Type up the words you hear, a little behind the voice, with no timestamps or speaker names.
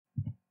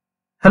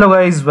Hello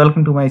guys,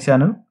 welcome to my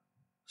channel.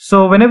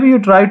 So whenever you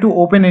try to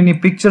open any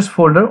pictures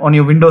folder on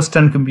your Windows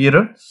 10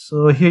 computer,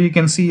 so here you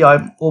can see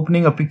I'm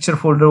opening a picture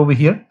folder over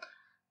here,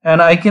 and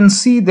I can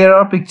see there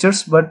are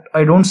pictures, but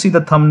I don't see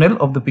the thumbnail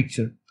of the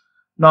picture.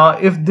 Now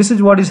if this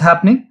is what is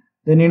happening,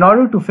 then in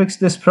order to fix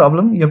this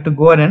problem, you have to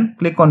go ahead and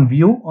click on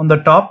view on the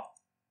top,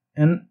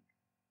 and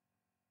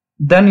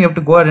then you have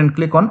to go ahead and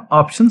click on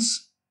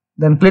options,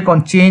 then click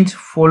on change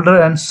folder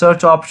and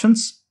search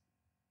options,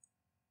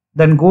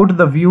 then go to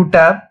the view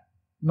tab.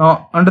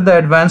 Now under the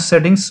advanced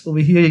settings over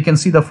here you can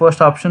see the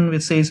first option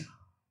which says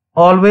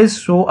always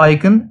show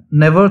icon,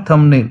 never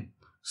thumbnail.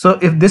 So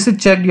if this is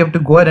checked, you have to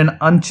go ahead and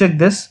uncheck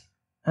this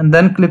and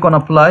then click on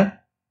apply.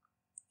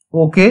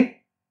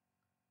 Okay,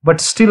 but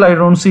still I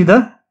don't see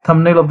the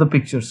thumbnail of the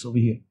pictures over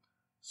here.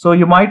 So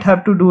you might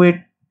have to do it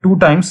 2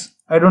 times.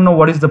 I don't know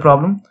what is the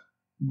problem,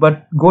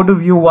 but go to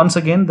view once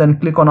again, then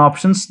click on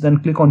options,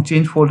 then click on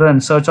change folder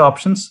and search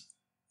options.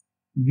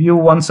 View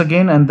once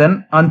again and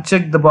then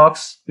uncheck the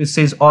box which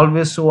says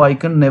always show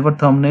icon, never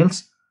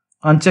thumbnails.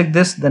 Uncheck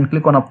this, then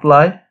click on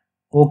apply.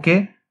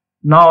 Okay,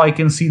 now I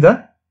can see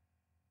the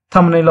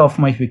thumbnail of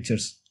my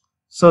pictures.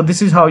 So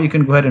this is how you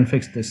can go ahead and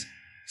fix this.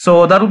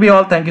 So that will be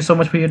all. Thank you so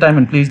much for your time,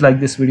 and please like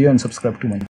this video and subscribe to my channel.